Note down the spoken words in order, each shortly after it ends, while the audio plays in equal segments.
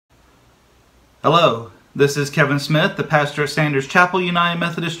Hello, this is Kevin Smith, the pastor at Sanders Chapel United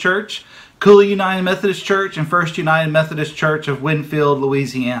Methodist Church, Cooley United Methodist Church, and First United Methodist Church of Winnfield,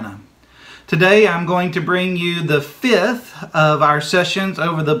 Louisiana. Today I'm going to bring you the fifth of our sessions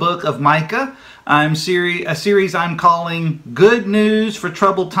over the Book of Micah. A series I'm calling Good News for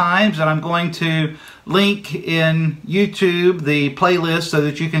Troubled Times, and I'm going to link in YouTube the playlist so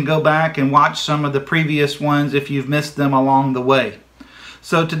that you can go back and watch some of the previous ones if you've missed them along the way.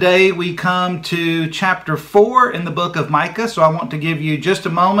 So today we come to chapter 4 in the book of Micah. So I want to give you just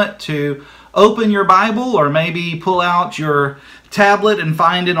a moment to open your Bible, or maybe pull out your tablet and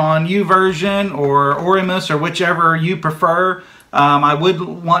find it on YouVersion or Oramus or whichever you prefer. I would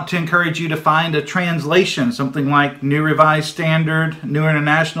want to encourage you to find a translation, something like New Revised Standard, New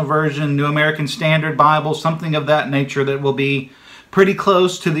International Version, New American Standard Bible, something of that nature that will be pretty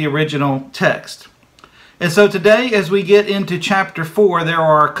close to the original text. And so today, as we get into chapter 4, there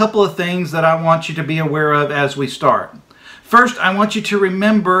are a couple of things that I want you to be aware of as we start. First, I want you to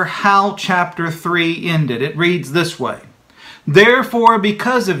remember how chapter 3 ended. It reads this way: "Therefore,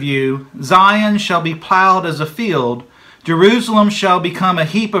 because of you, Zion shall be plowed as a field, Jerusalem shall become a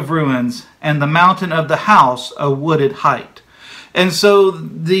heap of ruins, and the mountain of the house a wooded height." And so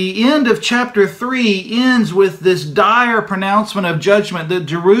the end of chapter 3 ends with this dire pronouncement of judgment that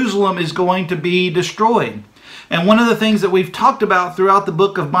Jerusalem is going to be destroyed. And one of the things that we've talked about throughout the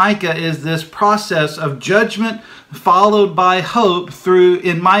book of Micah is this process of judgment followed by hope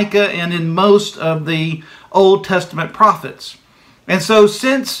in Micah and in most of the Old Testament prophets. And so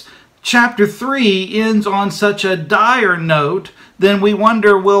since chapter 3 ends on such a dire note, then we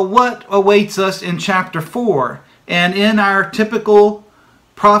wonder, well, what awaits us in chapter 4? And in our typical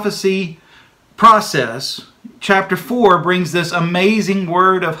prophecy process, chapter 4 brings this amazing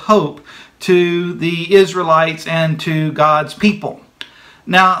word of hope to the Israelites and to God's people.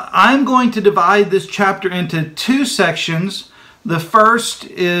 Now, I'm going to divide this chapter into two sections. The first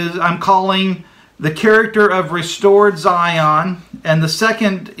is I'm calling the character of restored Zion, and the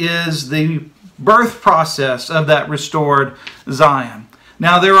second is the birth process of that restored Zion.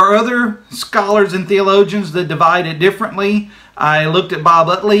 Now, there are other scholars and theologians that divide it differently. I looked at Bob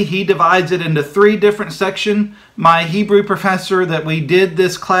Utley. He divides it into 3 different sections. My Hebrew professor that we did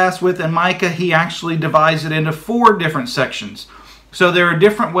this class with in Micah, he actually divides it into 4 different sections. So there are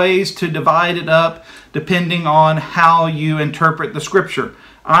different ways to divide it up depending on how you interpret the scripture.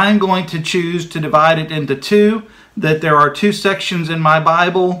 I'm going to choose to divide it into 2, that there are 2 sections in my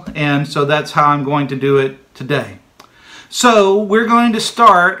Bible, and so that's how I'm going to do it today. So we're going to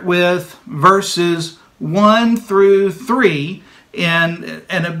start with verses 1 through 3 and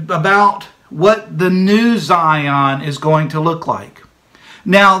about what the new Zion is going to look like.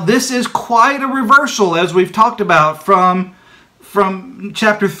 Now, this is quite a reversal, as we've talked about, from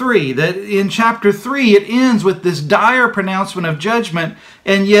chapter 3. That in chapter 3 it ends with this dire pronouncement of judgment,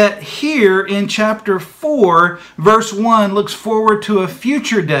 and yet here in chapter 4, verse 1 looks forward to a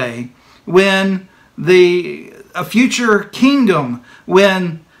future day when a future kingdom,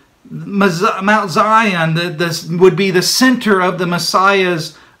 when Mount Zion, this would be the center of the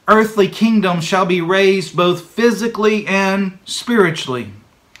Messiah's earthly kingdom, shall be raised both physically and spiritually.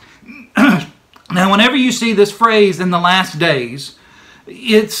 Now, whenever you see this phrase, "in the last days,"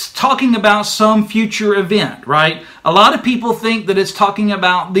 it's talking about some future event, right? A lot of people think that it's talking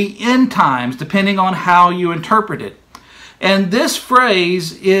about the end times, depending on how you interpret it. And this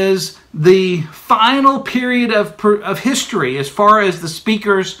phrase is the final period of history as far as the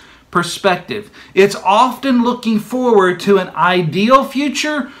speaker's perspective. It's often looking forward to an ideal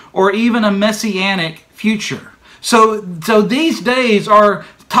future or even a messianic future. So these days are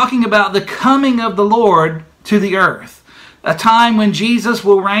talking about the coming of the Lord to the earth. A time when Jesus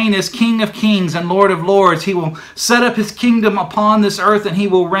will reign as King of Kings and Lord of Lords. He will set up His kingdom upon this earth, and He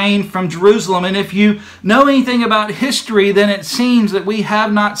will reign from Jerusalem. And if you know anything about history, then it seems that we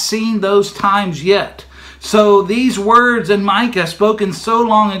have not seen those times yet. So these words in Micah, spoken so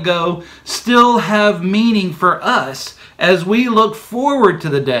long ago, still have meaning for us as we look forward to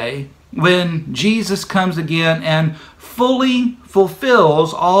the day when Jesus comes again and fully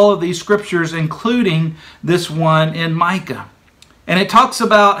fulfills all of these scriptures, including this one in Micah. And it talks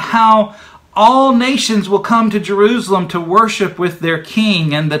about how all nations will come to Jerusalem to worship with their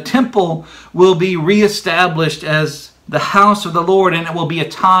king, and the temple will be reestablished as the house of the Lord, and it will be a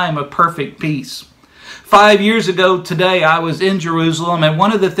time of perfect peace. 5 years ago today, I was in Jerusalem, and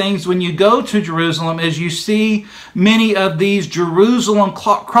one of the things when you go to Jerusalem is you see many of these Jerusalem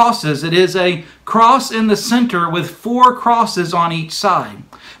crosses. It is a cross in the center with 4 crosses on each side.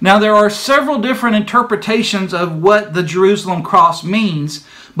 Now, there are several different interpretations of what the Jerusalem cross means,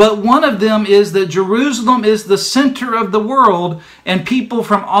 But one of them is that Jerusalem is the center of the world, and people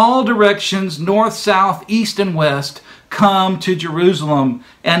from all directions, north, south, east, and west, come to Jerusalem.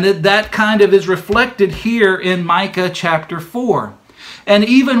 And that kind of is reflected here in Micah chapter 4. And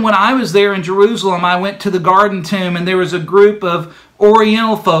even when I was there in Jerusalem, I went to the Garden Tomb, and there was a group of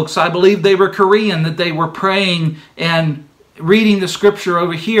Oriental folks, I believe they were Korean, that they were praying and reading the scripture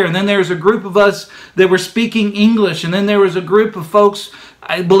over here. And then there was a group of us that were speaking English. And then there was a group of folks,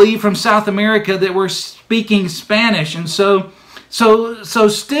 I believe from South America, that were speaking Spanish. And so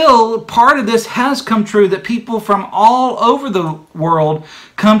still part of this has come true, that people from all over the world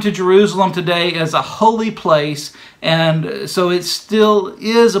come to Jerusalem today as a holy place. And so it still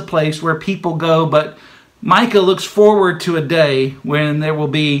is a place where people go. But Micah looks forward to a day when there will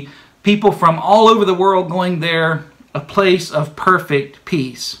be people from all over the world going there, a place of perfect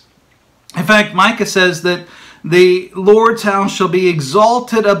peace. In fact, Micah says that the Lord's house shall be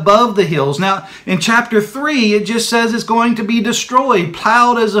exalted above the hills. Now, in chapter 3, it just says it's going to be destroyed,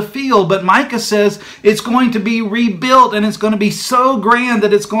 plowed as a field. But Micah says it's going to be rebuilt, and it's going to be so grand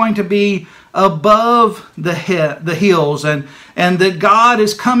that it's going to be above the hills, and that God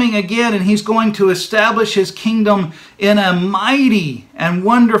is coming again, and He's going to establish His kingdom in a mighty and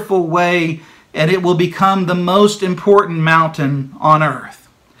wonderful way, and it will become the most important mountain on earth.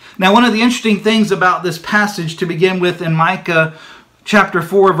 Now, one of the interesting things about this passage to begin with in Micah chapter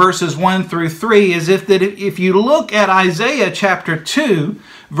 4 verses 1 through 3 is if you look at Isaiah chapter 2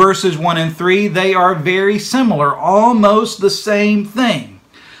 verses 1 and 3, they are very similar, almost the same thing.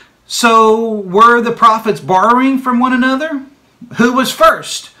 So were the prophets borrowing from one another? Who was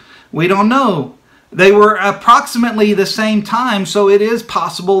first? We don't know. They were approximately the same time, so it is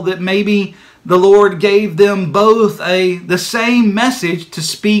possible that maybe the Lord gave them both the same message to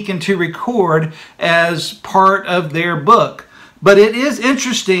speak and to record as part of their book. But it is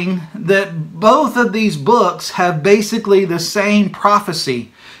interesting that both of these books have basically the same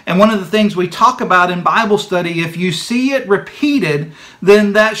prophecy. And one of the things we talk about in Bible study, if you see it repeated,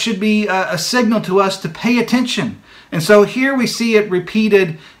 then that should be a signal to us to pay attention. And so here we see it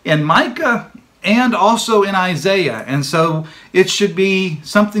repeated in Micah and also in Isaiah. And so it should be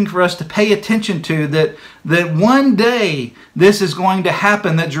something for us to pay attention to, that one day this is going to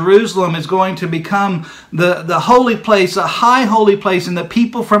happen, that Jerusalem is going to become the holy place, a high holy place, and that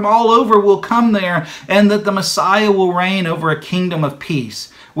people from all over will come there, and that the Messiah will reign over a kingdom of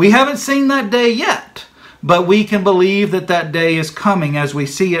peace. We haven't seen that day yet, but we can believe that that day is coming, as we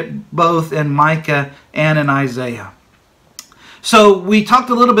see it both in Micah and in Isaiah. So we talked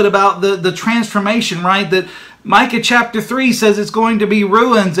a little bit about the transformation, right? That Micah chapter 3 says it's going to be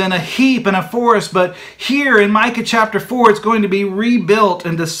ruins and a heap and a forest. But here in Micah chapter 4, it's going to be rebuilt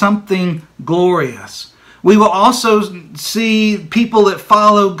into something glorious. We will also see people that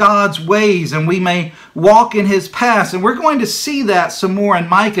follow God's ways, and we may walk in His paths. And we're going to see that some more in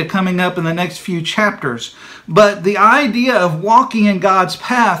Micah coming up in the next few chapters. But the idea of walking in God's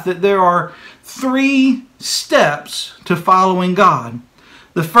path, that there are 3 steps to following God.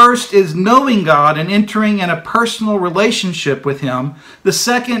 The first is knowing God and entering in a personal relationship with Him. The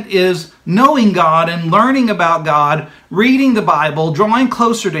second is knowing God and learning about God, reading the Bible, drawing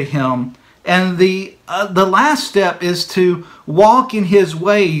closer to Him. And the last step is to walk in His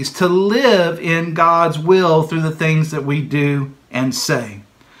ways, to live in God's will through the things that we do and say.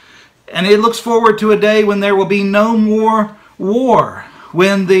 And it looks forward to a day when there will be no more war,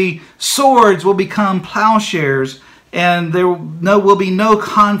 when the swords will become plowshares, and there will be no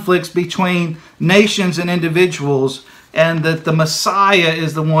conflicts between nations and individuals, and that the Messiah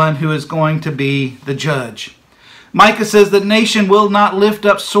is the one who is going to be the judge. Micah says that nation will not lift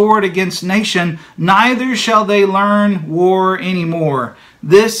up sword against nation, neither shall they learn war anymore.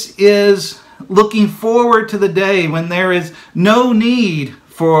 This is looking forward to the day when there is no need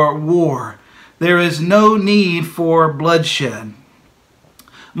for war. There is no need for bloodshed.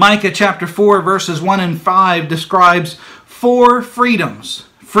 Micah chapter 4 verses 1 and 5 describes 4 freedoms.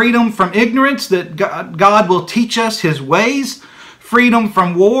 Freedom from ignorance, that God will teach us His ways. Freedom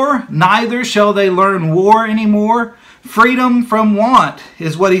from war, neither shall they learn war anymore. Freedom from want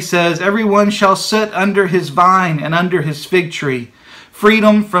is what he says. Everyone shall sit under his vine and under his fig tree.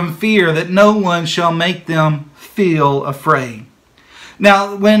 Freedom from fear, that no one shall make them feel afraid.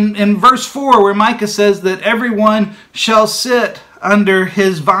 Now, when in verse 4, where Micah says that everyone shall sit under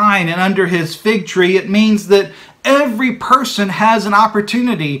his vine and under his fig tree, it means that every person has an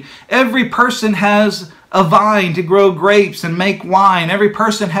opportunity. Every person has a vine to grow grapes and make wine. Every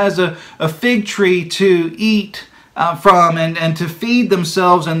person has a fig tree to eat from and to feed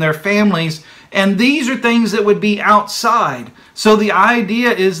themselves and their families. And these are things that would be outside. So the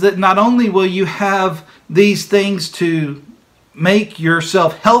idea is that not only will you have these things to make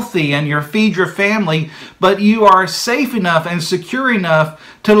yourself healthy and feed your family, but you are safe enough and secure enough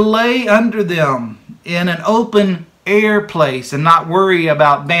to lay under them in an open air place and not worry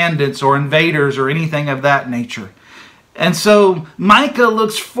about bandits or invaders or anything of that nature. And so Micah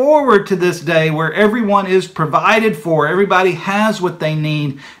looks forward to this day where everyone is provided for, everybody has what they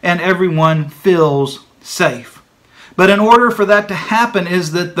need, and everyone feels safe. But in order for that to happen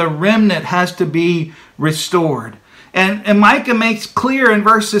is that the remnant has to be restored. And Micah makes clear in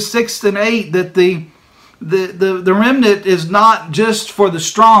verses 6 and 8 that the remnant is not just for the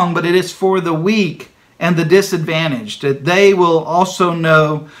strong, but it is for the weak and the disadvantaged, that they will also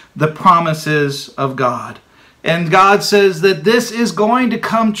know the promises of God. And God says that this is going to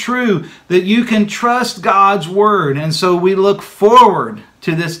come true, that you can trust God's word. And so we look forward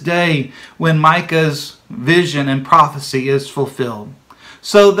to this day when Micah's vision and prophecy is fulfilled.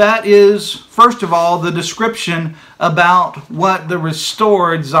 So that is, first of all, the description about what the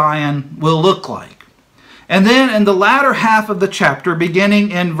restored Zion will look like. And then in the latter half of the chapter,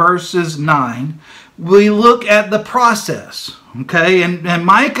 beginning in verses 9, we look at the process. Okay, and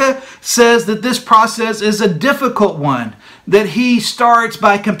Micah says that this process is a difficult one, that he starts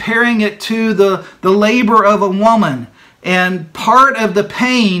by comparing it to the labor of a woman. And part of the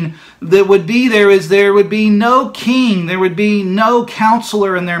pain that would be there is there would be no king, there would be no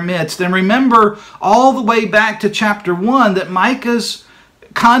counselor in their midst. And remember all the way back to chapter 1 that Micah's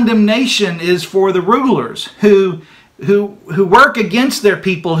condemnation is for the rulers who work against their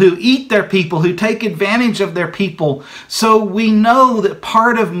people, who eat their people, who take advantage of their people. So we know that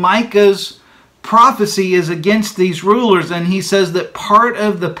part of Micah's prophecy is against these rulers, and he says that part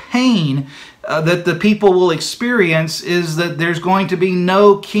of the pain that the people will experience is that there's going to be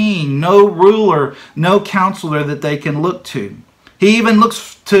no king, no ruler, no counselor that they can look to. He even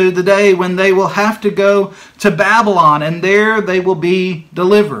looks to the day when they will have to go to Babylon, and there they will be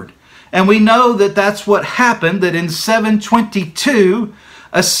delivered. And we know that that's what happened, that in 722,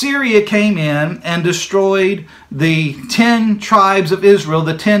 Assyria came in and destroyed the 10 tribes of Israel,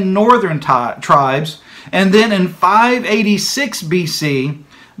 the 10 northern tribes. And then in 586 BC,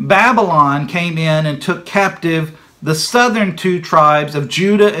 Babylon came in and took captive the southern 2 tribes of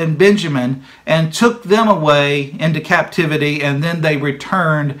Judah and Benjamin and took them away into captivity, and then they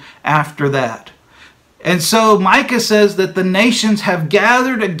returned after that. And so Micah says that the nations have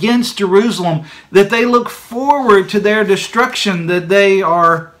gathered against Jerusalem, that they look forward to their destruction, that they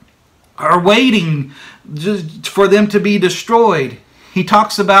are waiting just for them to be destroyed. He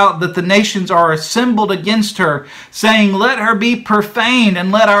talks about that the nations are assembled against her, saying, "Let her be profaned,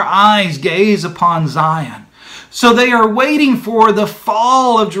 and let our eyes gaze upon Zion." So they are waiting for the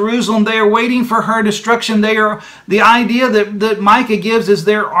fall of Jerusalem. They are waiting for her destruction. The idea that Micah gives is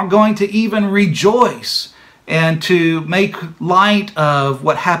they are going to even rejoice and to make light of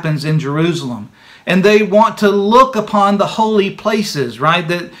what happens in Jerusalem. And they want to look upon the holy places, right?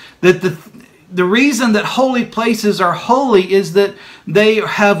 That the reason that holy places are holy is that they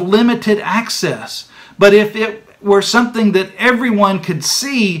have limited access. But if it were something that everyone could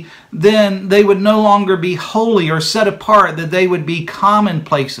see, then they would no longer be holy or set apart, that they would be common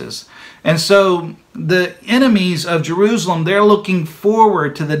places. And so the enemies of Jerusalem, they're looking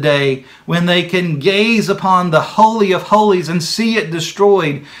forward to the day when they can gaze upon the Holy of Holies and see it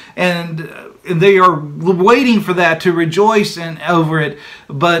destroyed. And they are waiting for that, to rejoice over it.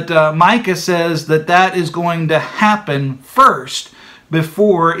 But Micah says that that is going to happen first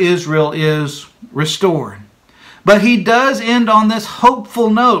before Israel is restored. But he does end on this hopeful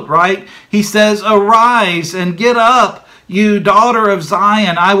note, right? He says, "Arise and get up, you daughter of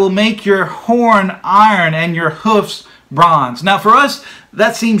Zion. I will make your horn iron and your hoofs bronze." Now for us,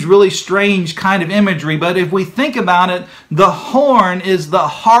 that seems really strange kind of imagery. But if we think about it, the horn is the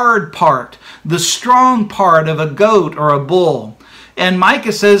hard part, the strong part of a goat or a bull. And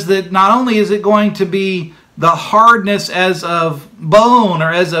Micah says that not only is it going to be the hardness as of bone or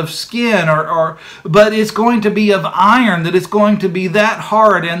as of skin, but it's going to be of iron, that it's going to be that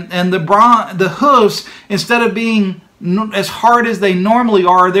hard. And the hoofs, instead of being as hard as they normally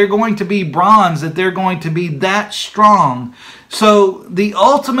are, they're going to be bronze, that they're going to be that strong. So the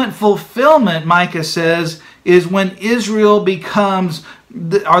ultimate fulfillment, Micah says, is when Israel becomes,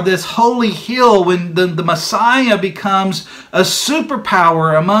 or this holy hill, when the Messiah becomes a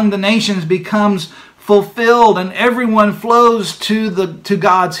superpower among the nations, becomes fulfilled, and everyone flows to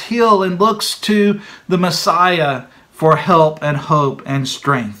God's hill and looks to the Messiah for help and hope and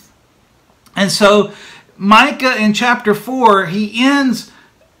strength. And so Micah in chapter 4, he ends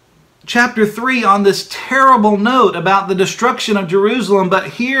chapter 3 on this terrible note about the destruction of Jerusalem,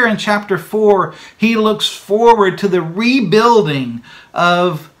 but here in chapter 4, he looks forward to the rebuilding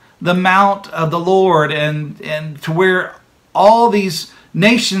of the Mount of the Lord and to where all these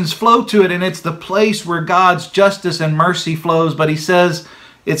nations flow to it, and it's the place where God's justice and mercy flows. But he says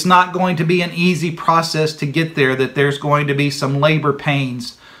it's not going to be an easy process to get there, that there's going to be some labor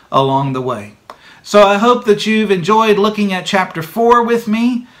pains along the way. So I hope that you've enjoyed looking at chapter 4 with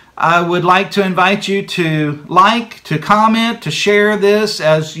me. I would like to invite you to like, to comment, to share this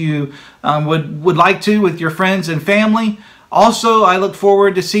as you would like to with your friends and family. Also, I look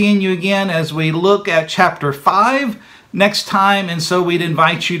forward to seeing you again as we look at chapter 5 next time, and so we'd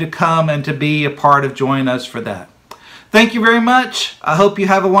invite you to come and to be a part of joining us for that. Thank you very much. I hope you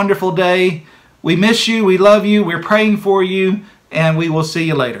have a wonderful day. We miss you, we love you, we're praying for you, and we will see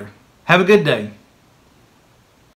you later. Have a good day.